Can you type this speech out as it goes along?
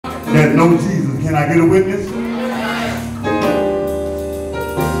that know Jesus. Can I get a witness?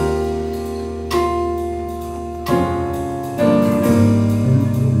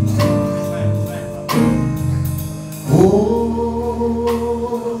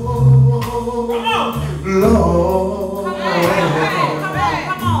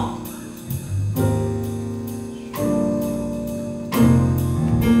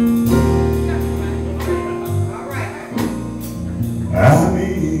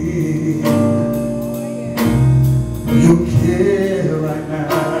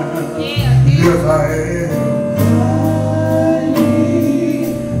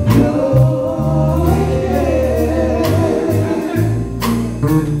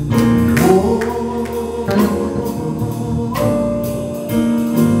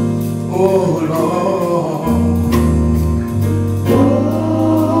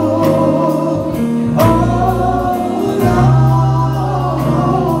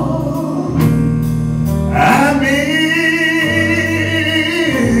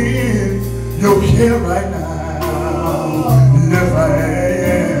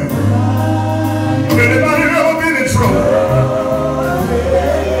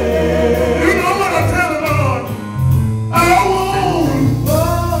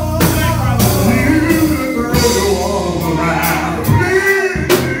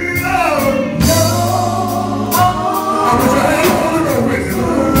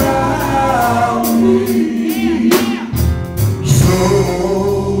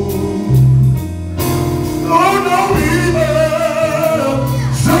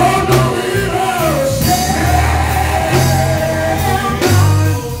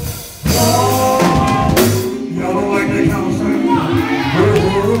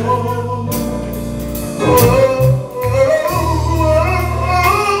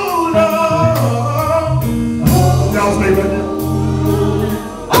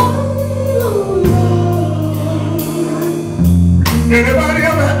 Anybody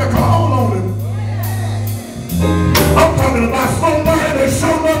ever had to call on him? I'm talking about somebody that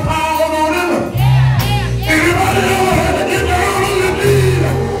showed up power on him. Anybody ever had to get down on your knees?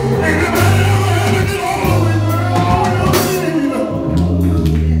 Anybody ever had to get on your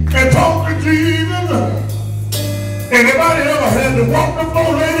knees and talk to Jesus? Anybody ever had to walk the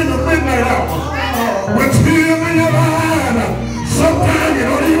floor late in the midnight hour with tears in your eyes? Sometimes you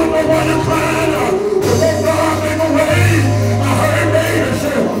don't even know why you're crying. The whole God ain't gonna raise.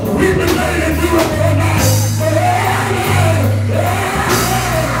 We've been laying through it for a night.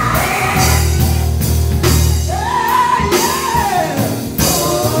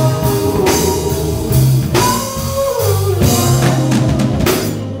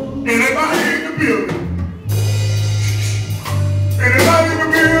 Anybody in the building? Anybody in the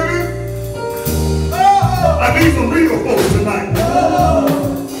building? I need some real folks tonight.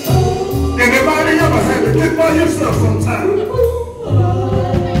 Anybody ever had to get by yourself sometime?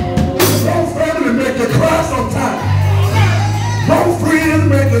 Make you cry sometimes. No friends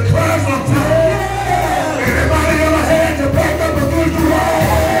make you cry sometimes. Anybody ever had your back up against the wall?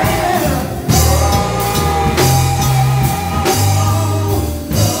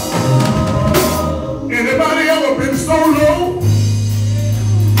 Anybody ever been so low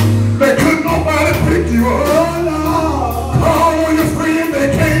that couldn't nobody pick you up? Call on your friends, they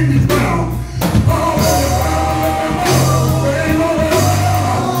can't be found. Call on your friends, they ain't no help.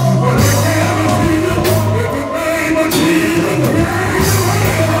 But they can't be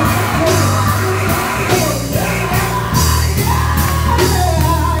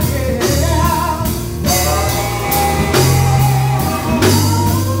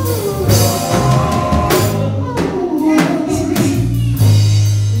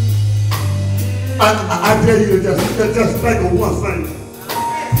I dare you to just think of one thing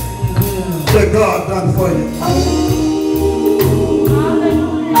that God done for you.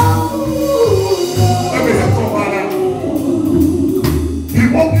 Let me help somebody out. He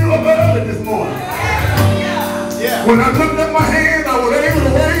woke you up early this morning. When I looked at my hands, I was able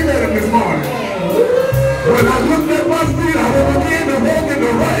to wave at him this morning. When I looked at my feet, I was beginning to walk in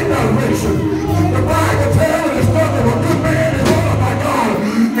the right direction. The Bible tells me the stuff of a good man is all by God.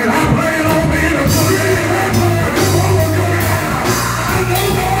 And I plan on being a good man. I know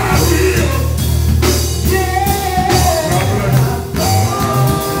how I feel.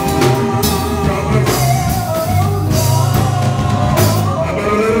 I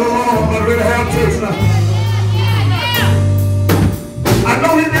better let it alone. I better have church now. I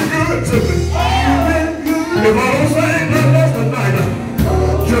know he's been good to me.